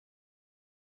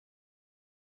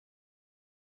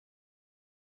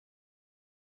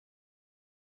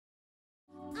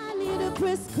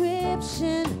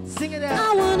prescription. Sing it out.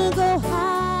 I wanna go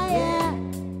higher.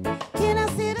 Can I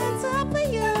sit on top of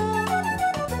you?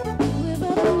 Where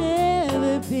I've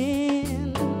never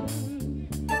been.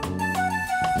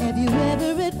 Have you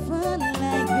ever had fun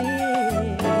like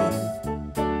this?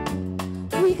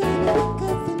 We gonna look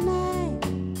up the night.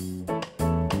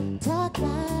 Dark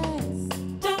lights.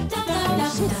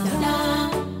 Shit's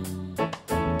down.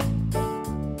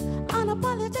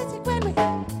 Unapologetic when we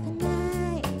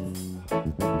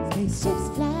spaceships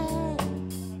fly,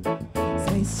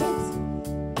 spaceships.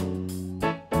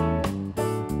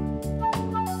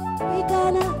 We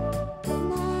gonna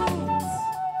tonight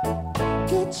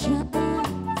get your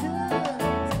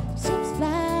ships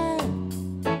fly.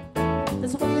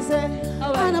 That's what you said.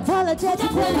 All right.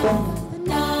 Unapologetic when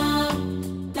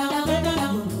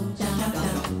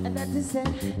And that is it.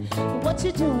 What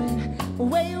you doing?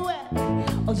 Where you at?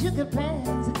 Oh, you got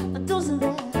plans. Those and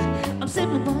that. I'm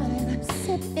sipping wine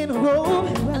in a robe.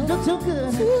 I look so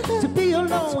good to be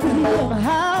alone. My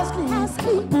house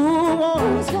clean, pool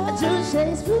warm. I just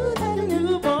chase food like a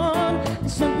newborn. I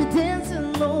should be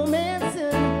dancing,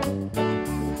 romancing.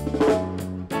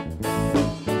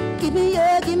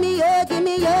 give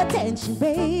me your attention,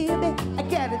 baby. I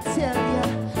gotta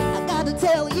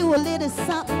tell you a little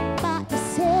something about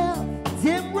yourself.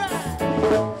 Damn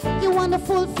right. You're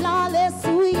wonderful, flawless,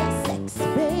 ooh, you're sexy,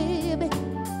 baby.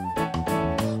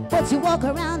 But you walk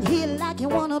around here like you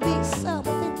wanna be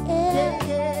something else.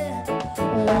 Yeah.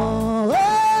 Oh,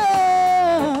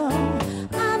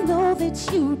 I know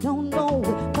that you don't know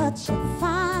it, but you're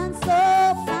fine, so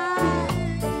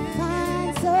fine,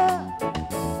 fine, so.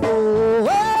 Oh,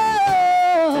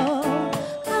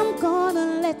 I'm gonna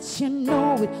let you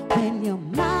know it when you're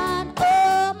mine,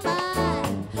 oh,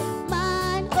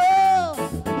 mine, oh,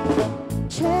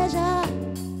 treasure.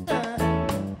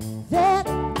 That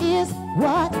is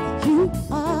what you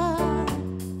are,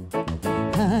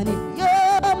 honey.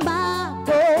 You're my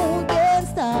golden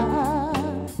star.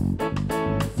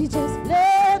 If you just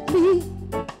let me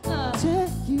tell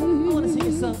you, I wanna sing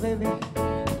you something, baby.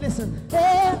 Listen.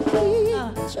 Let me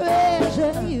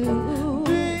treasure you.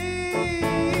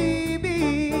 Baby,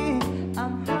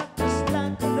 I'm hot just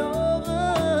like an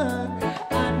oven.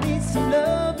 I need some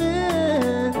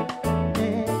loving.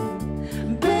 Yeah.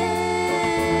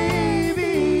 Baby,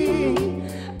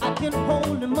 I can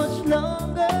hold it much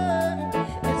longer.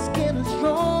 It's getting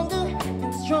stronger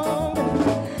and stronger.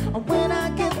 And when I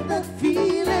get that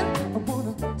feeling, I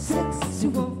wanna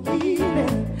sexual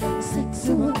healing,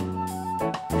 sexual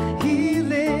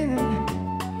healing.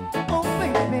 Oh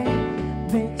baby,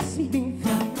 makes me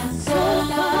feel so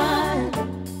fine.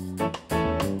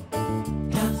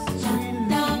 It's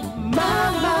really my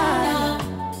mind.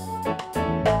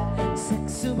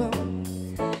 Sexual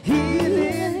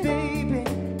healing, baby,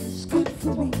 is good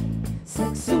for me.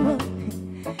 Sexual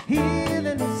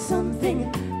healing is something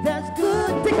that's good.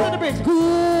 Take it on the bridge.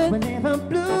 Good. Whenever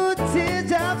blue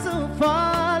teardrops are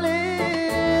falling,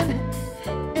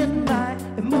 and my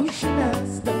emotional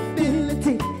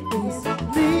stability is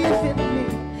leaving me,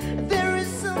 there is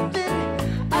something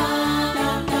I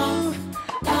know.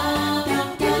 I can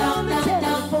get on the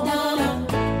telephone,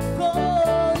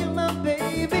 call you my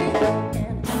baby,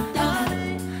 and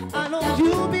darling, I know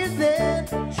you'll be there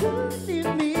to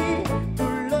leave me. The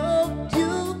love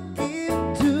you give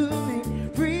to me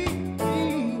free.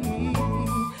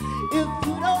 If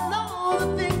you don't know the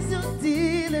things you're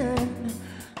dealing,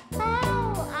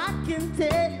 oh, I can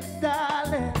tell you,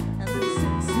 darling, and the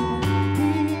sexual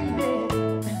feeling.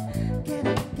 Get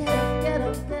up, get up, get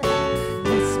up, get up.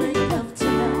 Let's make love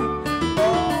tonight.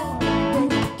 Oh,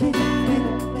 baby, get up, get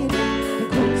up, get up.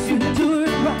 Because you do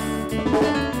it right.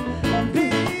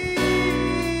 Baby,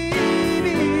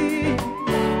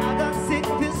 I got sick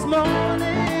this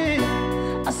morning.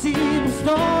 I see you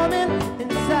storming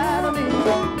inside of me.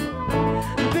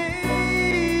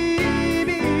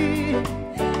 Baby,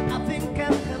 I think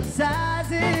I'm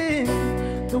capsizing.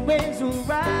 The waves are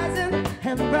rising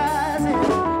and rising.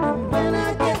 And when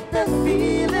I get that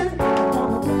feeling,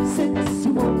 oh,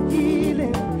 sexual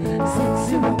healing,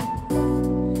 sexual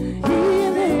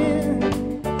healing.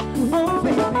 Oh,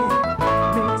 baby,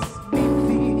 makes me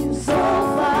feel so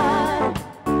fine.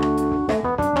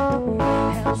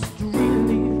 Helps to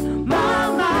relieve my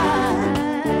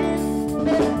mind.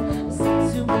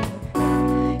 Sexual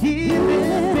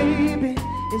healing, baby,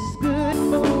 is good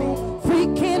for me.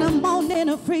 Freak in the morning,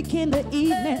 a freak in the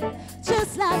evening,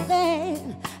 just like that.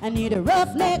 I need a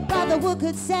roughneck brother who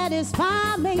could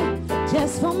satisfy me,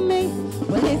 just for me.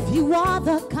 Well, if you are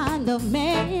the kind of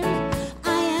man,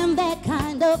 I am that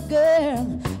kind of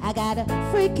girl. I I got a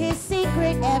freaky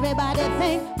secret. Everybody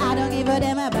think I don't give a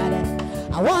damn about it.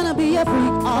 I wanna be a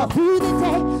freak all through the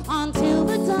day until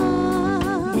the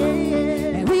dawn.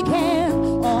 Yeah. And we can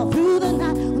all through the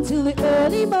night until the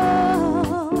early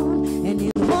morn. And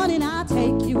in the morning I'll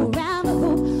take you around the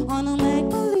hoop on a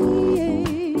make-believe.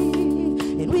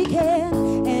 And we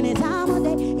can any time of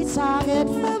day. It's all good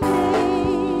for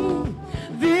me.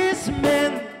 This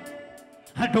man,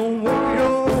 I don't want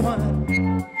no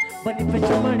one, but if I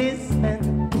trouble this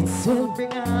man, it will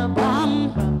bring a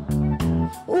bam bam.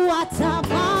 What a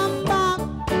bam bam.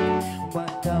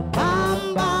 What a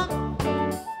Bam bam.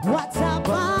 What a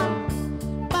bam.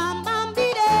 Bam bam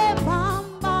bide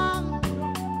bam bam.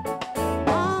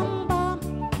 Bam bam.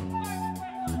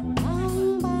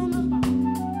 Bam bam.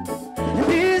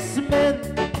 This man,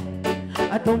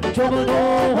 I don't trouble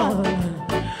no one,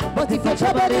 but if I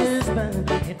trouble this man,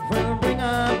 it will bring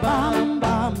a bam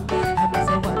bam. I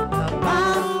say what a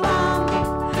bam bam.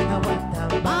 What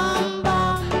a bam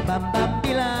bam. Bam bam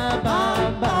bila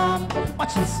bam bam.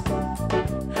 Watch this.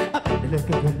 I bet the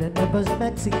little girl that never's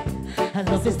Maxie, and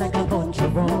love is like a bunch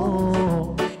of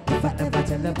roll. If I ever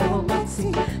tell her about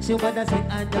Maxie, she wanna say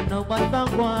I don't know what I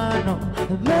want.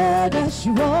 Murder she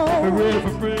wrote. For real,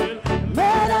 for real.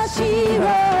 Murder she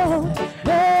wrote.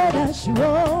 Murder she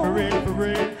wrote. For real, for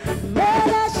real.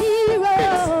 Murder she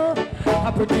wrote.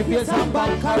 A pretty face and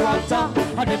bad character,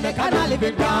 and they make her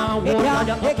living down. A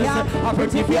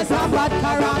pretty face and bad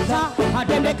character, and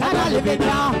they make her living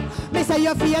down. Me say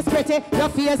your face pretty, your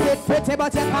face is pretty,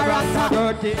 but your character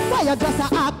dirty. Why you just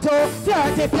a act too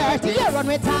flirty, flirty? You run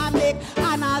with time, Nick,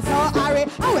 and also hurry.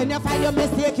 And when you find your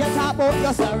mistake, you talk about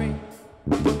you're sorry.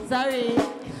 Sorry.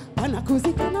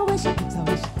 Panakuzi kana wish, so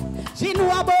wish. She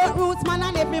know about roots, man,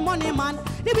 and every money, man.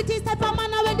 The British type of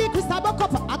man, when the crystal buck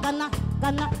up. I'm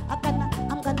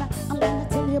gonna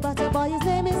tell you about your boy. His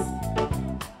name is.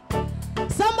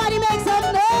 Somebody make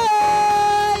some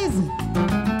noise!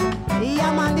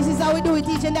 Yeah, man, this is how we do it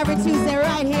each and every Tuesday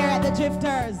right here at the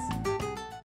Drifters.